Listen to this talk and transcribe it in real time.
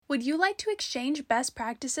Would you like to exchange best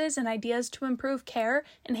practices and ideas to improve care,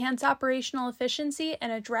 enhance operational efficiency,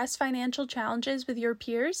 and address financial challenges with your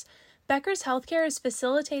peers? Becker's HealthCare is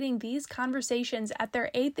facilitating these conversations at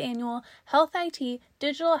their 8th annual Health IT,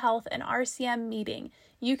 Digital Health, and RCM meeting.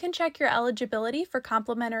 You can check your eligibility for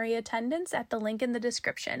complimentary attendance at the link in the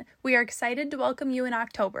description. We are excited to welcome you in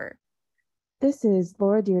October. This is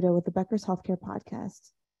Laura Deirdre with the Becker's HealthCare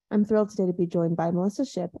podcast. I'm thrilled today to be joined by Melissa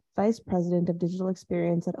Shipp, Vice President of Digital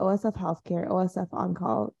Experience at OSF HealthCare, OSF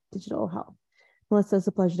OnCall Digital Health. Melissa, it's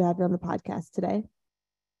a pleasure to have you on the podcast today.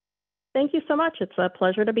 Thank you so much. It's a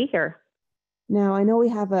pleasure to be here. Now, I know we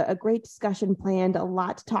have a great discussion planned, a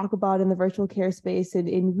lot to talk about in the virtual care space,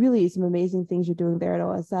 and really some amazing things you're doing there at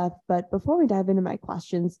OSF. But before we dive into my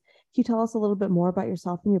questions, can you tell us a little bit more about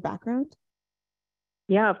yourself and your background?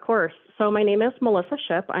 Yeah, of course. So my name is Melissa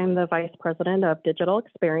Shipp. I'm the Vice President of Digital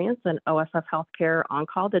Experience in OSF HealthCare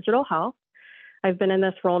OnCall Digital Health. I've been in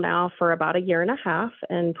this role now for about a year and a half,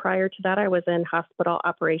 and prior to that, I was in hospital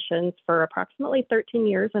operations for approximately 13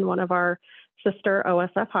 years in one of our sister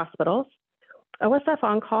OSF hospitals. OSF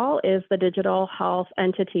OnCall is the digital health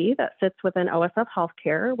entity that sits within OSF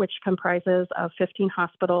HealthCare, which comprises of 15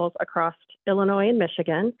 hospitals across Illinois and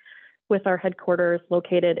Michigan, with our headquarters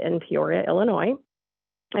located in Peoria, Illinois.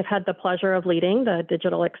 I've had the pleasure of leading the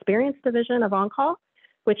digital experience division of OnCall,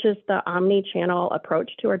 which is the omni-channel approach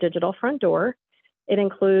to our digital front door. It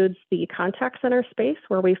includes the contact center space,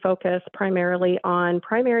 where we focus primarily on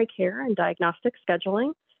primary care and diagnostic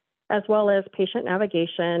scheduling, as well as patient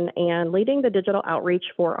navigation and leading the digital outreach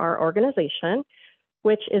for our organization,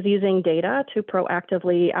 which is using data to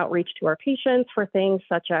proactively outreach to our patients for things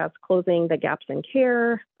such as closing the gaps in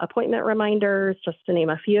care, appointment reminders, just to name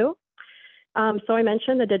a few. So I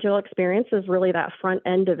mentioned the digital experience is really that front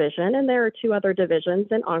end division, and there are two other divisions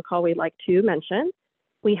in OnCall we'd like to mention.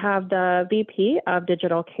 We have the VP of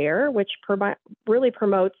Digital Care, which really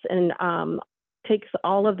promotes and takes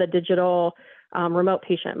all of the digital remote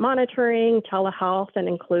patient monitoring, telehealth, and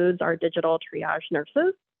includes our digital triage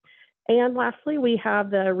nurses. And lastly, we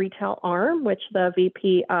have the retail arm, which the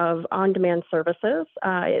VP of On-Demand Services.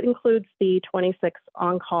 It includes the 26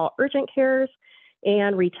 OnCall urgent cares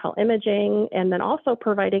and retail imaging, and then also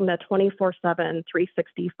providing the 24/7,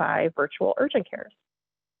 365 virtual urgent cares.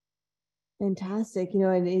 Fantastic.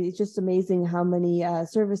 And it's just amazing how many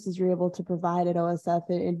services you're able to provide at OSF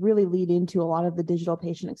and really lead into a lot of the digital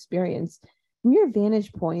patient experience. From your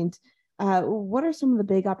vantage point, what are some of the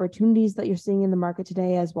big opportunities that you're seeing in the market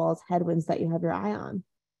today, as well as headwinds that you have your eye on?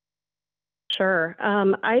 Sure.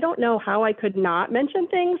 I don't know how I could not mention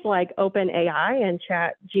things like OpenAI and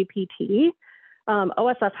ChatGPT.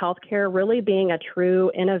 OSF HealthCare, really being a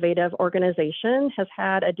true innovative organization, has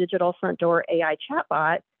had a digital front door AI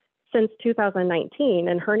chatbot since 2019,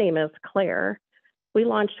 and her name is Claire. We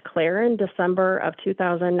launched Claire in December of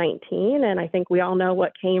 2019, and I think we all know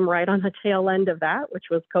what came right on the tail end of that, which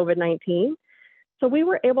was COVID-19. So we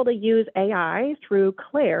were able to use AI through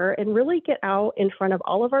Claire and really get out in front of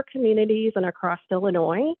all of our communities and across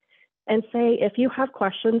Illinois and say, if you have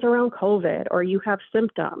questions around COVID or you have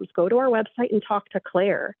symptoms, go to our website and talk to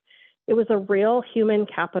Claire. It was a real human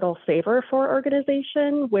capital saver for our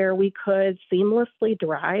organization, where we could seamlessly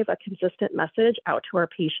drive a consistent message out to our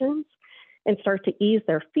patients and start to ease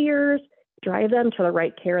their fears, drive them to the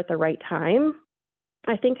right care at the right time.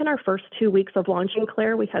 I think in our first 2 weeks of launching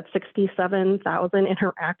Claire, we had 67,000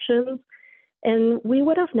 interactions, and we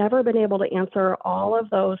would have never been able to answer all of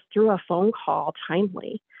those through a phone call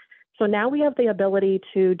timely. So now we have the ability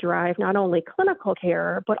to drive not only clinical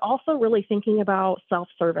care, but also really thinking about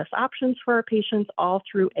self-service options for our patients, all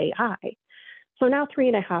through AI. So now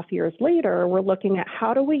 3.5 years later, we're looking at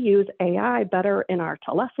how do we use AI better in our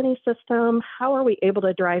telephony system? How are we able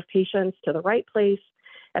to drive patients to the right place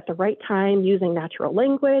at the right time using natural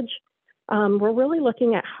language? We're really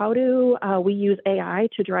looking at how do we use AI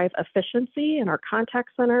to drive efficiency in our contact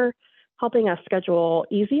center, helping us schedule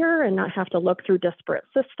easier and not have to look through disparate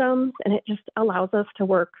systems. And it just allows us to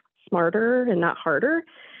work smarter and not harder.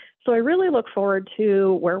 So I really look forward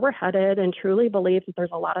to where we're headed and truly believe that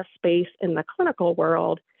there's a lot of space in the clinical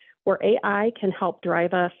world where AI can help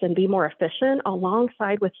drive us and be more efficient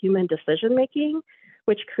alongside with human decision-making,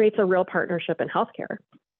 which creates a real partnership in healthcare.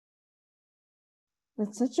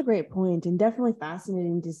 That's such a great point, and definitely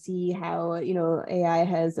fascinating to see how, AI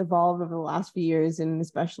has evolved over the last few years, and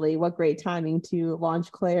especially what great timing to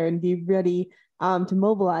launch Claire and be ready to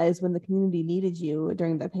mobilize when the community needed you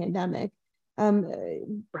during the pandemic.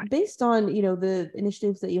 Based on, the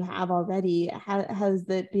initiatives that you have already, has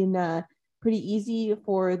that been pretty easy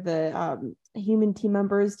for the human team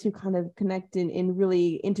members to kind of connect and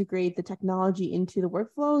really integrate the technology into the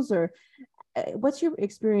workflows? Or what's your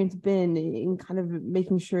experience been in kind of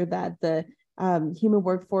making sure that the human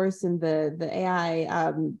workforce and the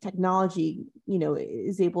AI technology,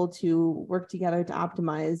 is able to work together to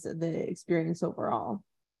optimize the experience overall?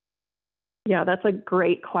 Yeah, that's a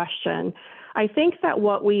great question. I think that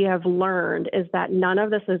what we have learned is that none of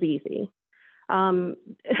this is easy.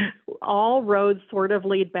 All roads sort of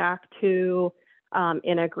lead back to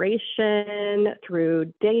integration,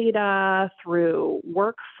 through data, through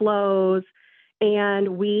workflows.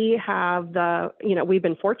 And we have we've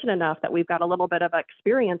been fortunate enough that we've got a little bit of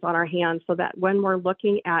experience on our hands so that when we're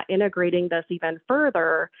looking at integrating this even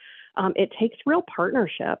further, it takes real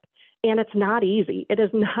partnership. And it's not easy. It is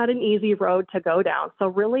not an easy road to go down. So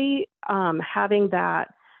really having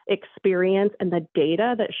that experience and the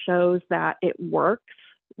data that shows that it works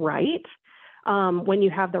right, when you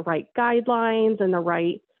have the right guidelines and the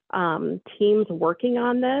right teams working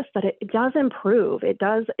on this, that it does improve. It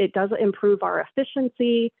does improve our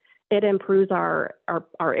efficiency. It improves our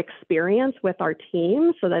experience with our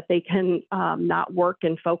teams so that they can not work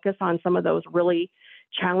and focus on some of those really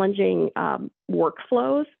challenging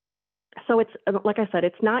workflows. So it's, like I said,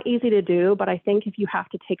 it's not easy to do, but I think if you have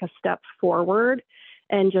to take a step forward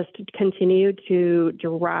and just continue to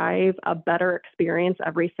derive a better experience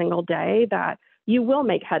every single day, that you will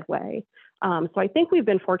make headway. So I think we've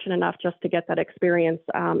been fortunate enough just to get that experience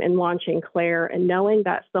in launching Claire, and knowing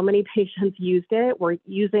that so many patients used it. We're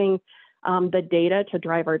using the data to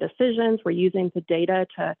drive our decisions. We're using the data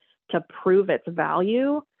to prove its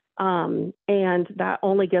value. And that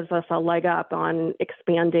only gives us a leg up on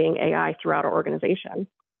expanding AI throughout our organization.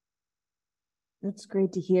 That's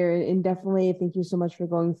great to hear. And definitely thank you so much for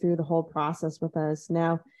going through the whole process with us.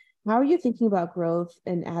 Now, how are you thinking about growth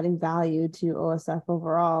and adding value to OSF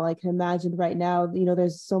overall? I can imagine right now,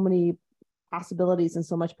 there's so many possibilities and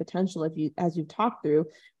so much potential as you've talked through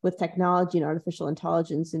with technology and artificial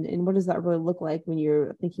intelligence. And what does that really look like when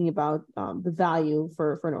you're thinking about the value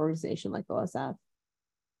for an organization like OSF?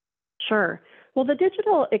 Sure. Well, the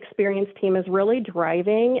digital experience team is really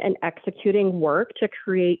driving and executing work to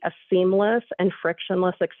create a seamless and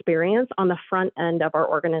frictionless experience on the front end of our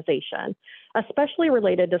organization, especially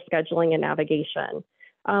related to scheduling and navigation.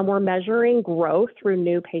 We're measuring growth through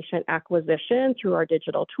new patient acquisition through our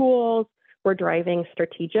digital tools. We're driving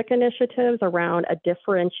strategic initiatives around a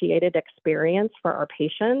differentiated experience for our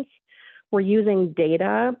patients. We're using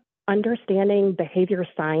data, understanding behavior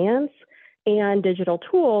science, and digital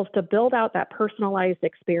tools to build out that personalized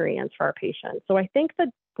experience for our patients. So I think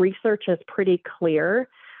the research is pretty clear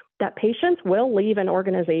that patients will leave an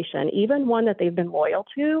organization, even one that they've been loyal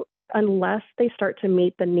to, unless they start to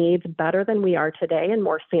meet the needs better than we are today and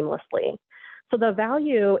more seamlessly. So the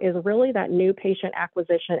value is really that new patient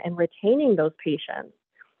acquisition and retaining those patients.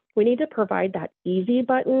 We need to provide that easy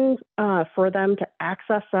button for them to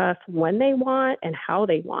access us when they want and how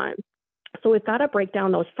they want. So we've got to break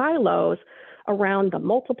down those silos around the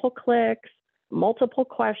multiple clicks, multiple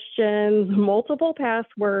questions, multiple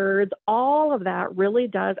passwords. All of that really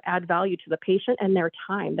does add value to the patient and their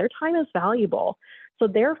time. Their time is valuable. So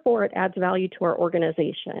therefore, it adds value to our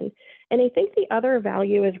organization. And I think the other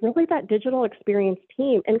value is really that digital experience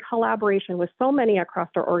team in collaboration with so many across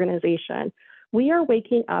our organization. We are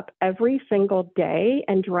waking up every single day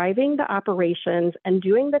and driving the operations and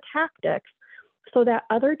doing the tactics so that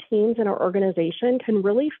other teams in our organization can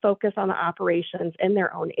really focus on the operations in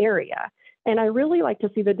their own area. And I really like to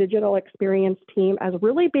see the digital experience team as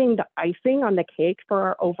really being the icing on the cake for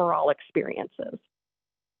our overall experiences.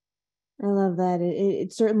 I love that.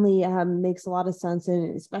 It certainly makes a lot of sense,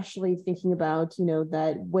 and especially thinking about,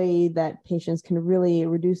 that way that patients can really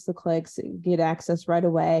reduce the clicks, get access right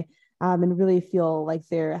away, and really feel like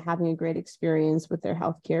they're having a great experience with their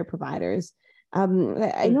healthcare providers.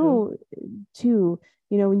 I know too,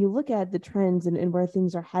 when you look at the trends and where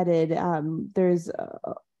things are headed, there's,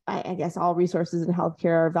 I guess all resources in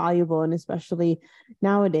healthcare are valuable, and especially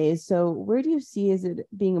nowadays. So where do you see is it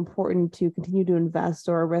being important to continue to invest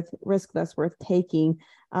or risk that's worth taking,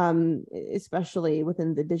 especially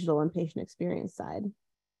within the digital and patient experience side?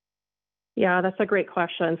 Yeah, that's a great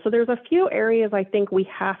question. So there's a few areas I think we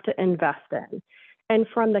have to invest in. And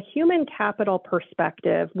from the human capital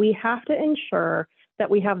perspective, we have to ensure that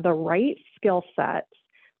we have the right skill sets.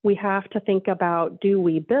 We have to think about, do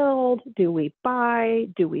we build, do we buy,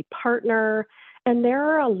 do we partner? And there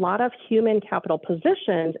are a lot of human capital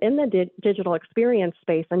positions in the digital experience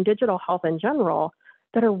space and digital health in general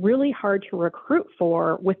that are really hard to recruit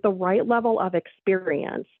for with the right level of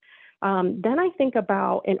experience. Then I think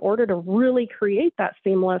about, in order to really create that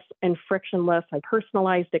seamless and frictionless and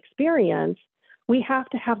personalized experience, we have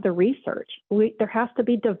to have the research. There has to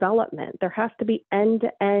be development. There has to be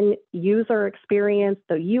end-to-end user experience,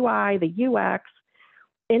 the UI, the UX,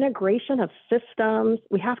 integration of systems.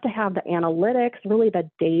 We have to have the analytics, really the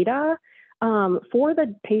data for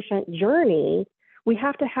the patient journey. We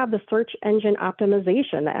have to have the search engine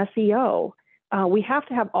optimization, the SEO. We have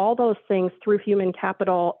to have all those things through human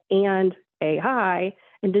capital and AI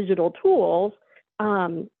and digital tools.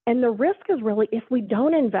 And the risk is really, if we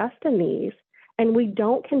don't invest in these and we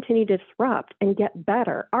don't continue to disrupt and get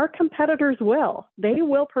better, our competitors will. They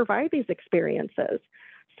will provide these experiences.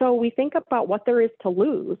 So we think about what there is to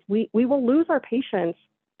lose. We will lose our patients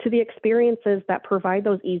to the experiences that provide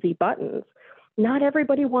those easy buttons. Not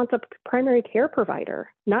everybody wants a primary care provider.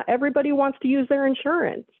 Not everybody wants to use their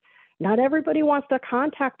insurance. Not everybody wants to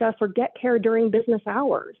contact us or get care during business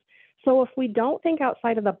hours. So if we don't think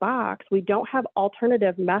outside of the box, we don't have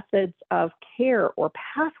alternative methods of care or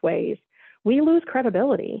pathways, we lose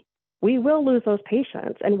credibility. We will lose those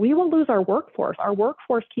patients, and we will lose our workforce. Our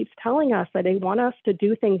workforce keeps telling us that they want us to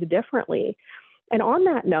do things differently. And on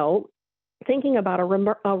that note, thinking about a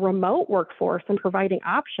remote workforce and providing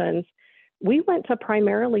options, we went to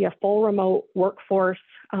primarily a full remote workforce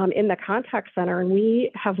in the contact center, and we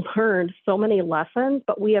have learned so many lessons,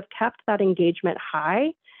 but we have kept that engagement high.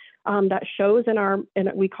 That shows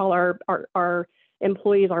we call our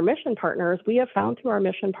employees our mission partners. We have found through our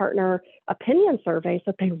mission partner opinion surveys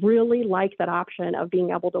that they really like that option of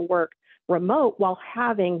being able to work remote while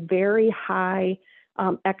having very high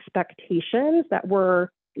expectations that we're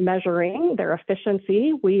measuring their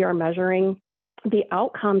efficiency. We are measuring the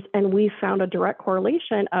outcomes, and we found a direct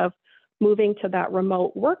correlation of moving to that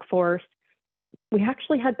remote workforce. We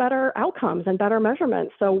actually had better outcomes and better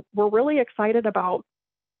measurements. So we're really excited about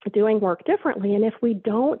doing work differently. And if we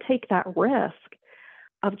don't take that risk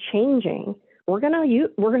of changing, we're gonna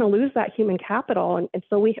lose that human capital. And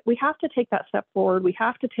so we have to take that step forward. We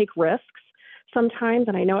have to take risks sometimes,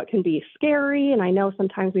 and I know it can be scary, and I know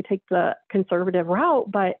sometimes we take the conservative route,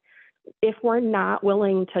 but if we're not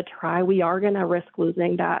willing to try, we are going to risk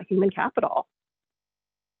losing that human capital.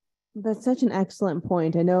 That's such an excellent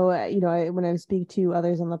point. I know, when I speak to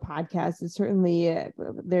others on the podcast, it's certainly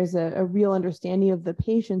there's a real understanding of the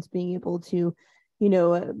patients being able to,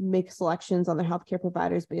 make selections on their healthcare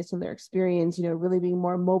providers based on their experience, really being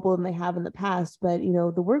more mobile than they have in the past. But,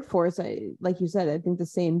 the workforce, like you said, I think the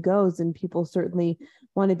same goes, and people certainly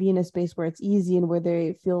want to be in a space where it's easy and where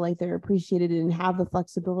they feel like they're appreciated and have the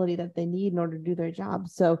flexibility that they need in order to do their job.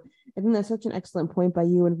 So I think that's such an excellent point by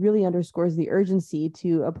you, and really underscores the urgency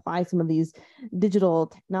to apply some of these digital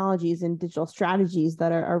technologies and digital strategies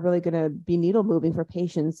that are really going to be needle moving for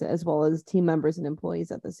patients as well as team members and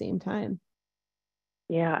employees at the same time.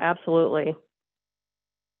 Yeah, absolutely.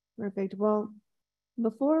 Perfect. Well,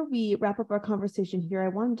 before we wrap up our conversation here, I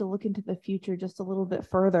wanted to look into the future just a little bit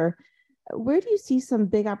further. Where do you see some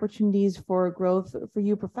big opportunities for growth for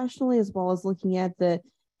you professionally, as well as looking at the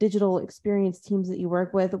digital experience teams that you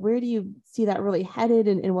work with? Where do you see that really headed,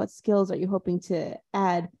 and what skills are you hoping to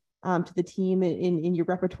add to the team in your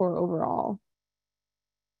repertoire overall?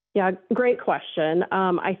 Yeah, great question.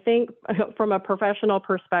 I think from a professional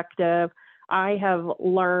perspective, I have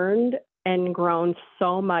learned and grown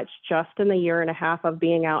so much just in the year and a half of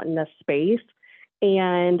being out in this space.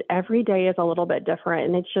 And every day is a little bit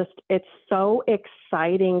different. And it's so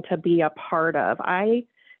exciting to be a part of. I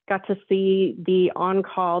got to see the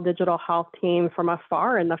OnCall digital health team from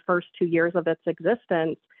afar in the first 2 years of its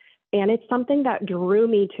existence. And it's something that drew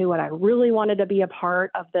me to it. I really wanted to be a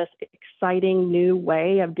part of this exciting new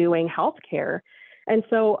way of doing healthcare. And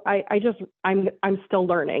so I'm still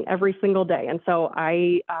learning every single day. And so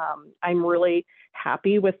I'm really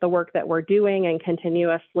happy with the work that we're doing and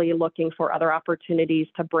continuously looking for other opportunities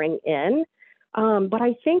to bring in. But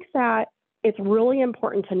I think that it's really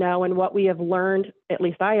important to know, and what we have learned, at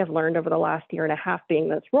least I have learned over the last year and a half being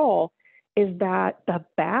this role, is that the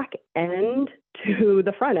back end to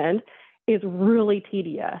the front end is really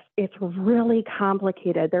tedious. It's really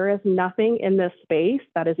complicated. There is nothing in this space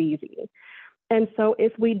that is easy. And so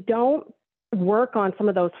if we don't work on some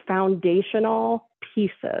of those foundational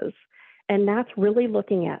pieces, and that's really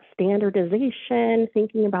looking at standardization,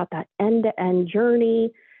 thinking about that end-to-end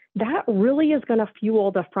journey, that really is going to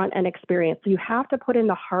fuel the front-end experience. So you have to put in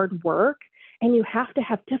the hard work, and you have to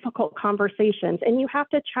have difficult conversations, and you have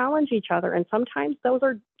to challenge each other. And sometimes those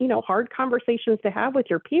are, hard conversations to have with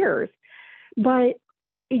your peers. But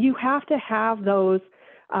you have to have those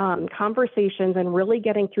conversations and really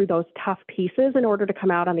getting through those tough pieces in order to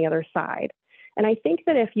come out on the other side. And I think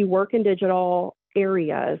that if you work in digital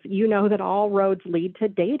areas, you know that all roads lead to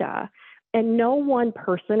data. And no one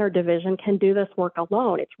person or division can do this work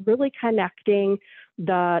alone. It's really connecting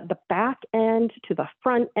the back end to the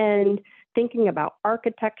front end, thinking about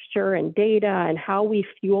architecture and data and how we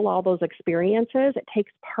fuel all those experiences. It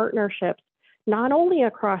takes partnerships, not only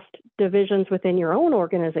across divisions within your own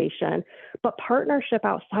organization, but partnership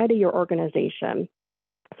outside of your organization.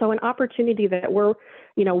 So an opportunity that we're,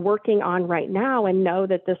 working on right now, and know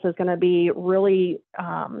that this is going to be really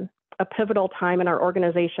a pivotal time in our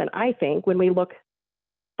organization. I think when we look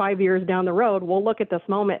 5 years down the road, we'll look at this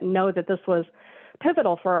moment and know that this was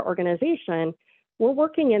pivotal for our organization. We're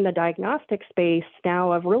working in the diagnostic space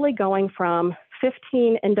now of really going from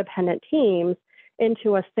 15 independent teams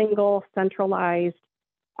into a single centralized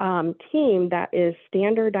team that is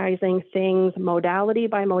standardizing things modality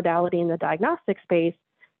by modality in the diagnostic space,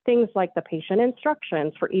 things like the patient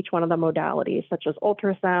instructions for each one of the modalities, such as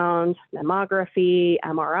ultrasound, mammography,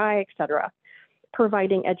 MRI, et cetera,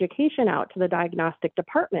 providing education out to the diagnostic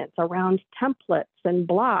departments around templates and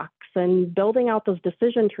blocks and building out those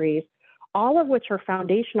decision trees, all of which are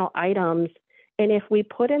foundational items. And if we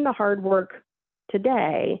put in the hard work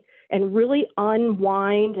today and really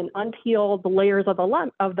unwind and unpeel the layers of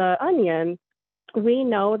the onion, we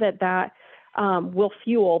know that will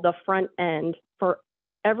fuel the front end for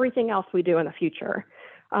everything else we do in the future.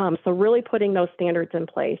 So really putting those standards in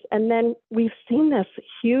place. And then we've seen this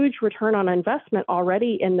huge return on investment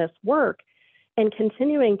already in this work, and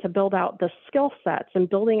continuing to build out the skill sets and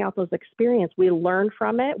building out those experiences. We learn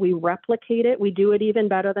from it, we replicate it, we do it even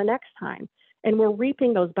better the next time. And we're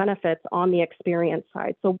reaping those benefits on the experience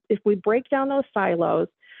side. So if we break down those silos,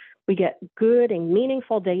 we get good and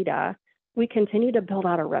meaningful data. We continue to build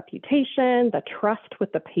out a reputation, the trust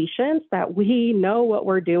with the patients that we know what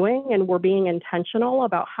we're doing and we're being intentional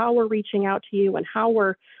about how we're reaching out to you and how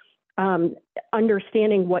we're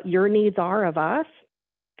understanding what your needs are of us,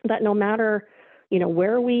 that no matter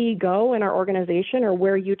where we go in our organization or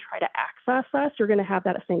where you try to access us, you're going to have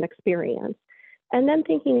that same experience. And then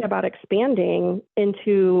thinking about expanding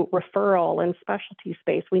into referral and specialty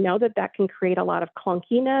space, we know that can create a lot of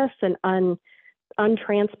clunkiness and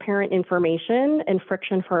untransparent information and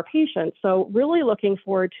friction for our patients. So really looking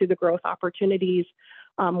forward to the growth opportunities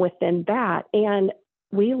within that. And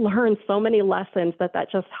we learn so many lessons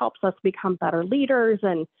that just helps us become better leaders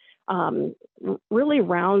and really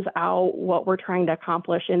rounds out what we're trying to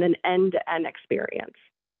accomplish in an end-to-end experience.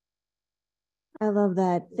 I love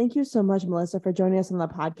that. Thank you so much, Melissa, for joining us on the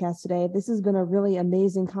podcast today. This has been a really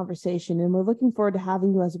amazing conversation, and we're looking forward to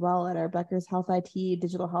having you as well at our Becker's Health IT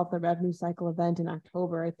Digital Health and Revenue Cycle event in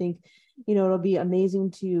October. I think, it'll be amazing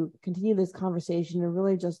to continue this conversation and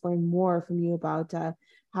really just learn more from you about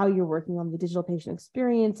how you're working on the digital patient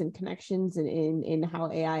experience and connections and in how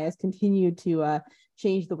AI has continued to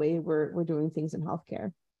change the way we're doing things in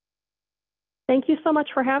healthcare. Thank you so much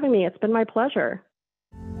for having me. It's been my pleasure.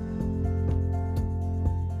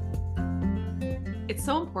 It's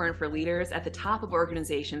so important for leaders at the top of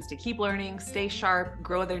organizations to keep learning, stay sharp,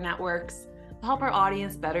 grow their networks. To help our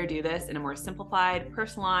audience better do this in a more simplified,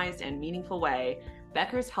 personalized, and meaningful way,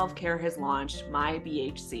 Becker's HealthCare has launched My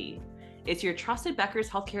BHC. It's your trusted Becker's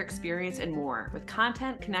healthcare experience and more, with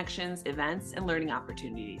content, connections, events, and learning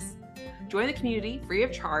opportunities. Join the community free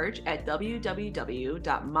of charge at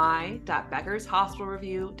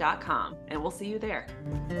www.my.beckershospitalreview.com, and we'll see you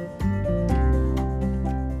there.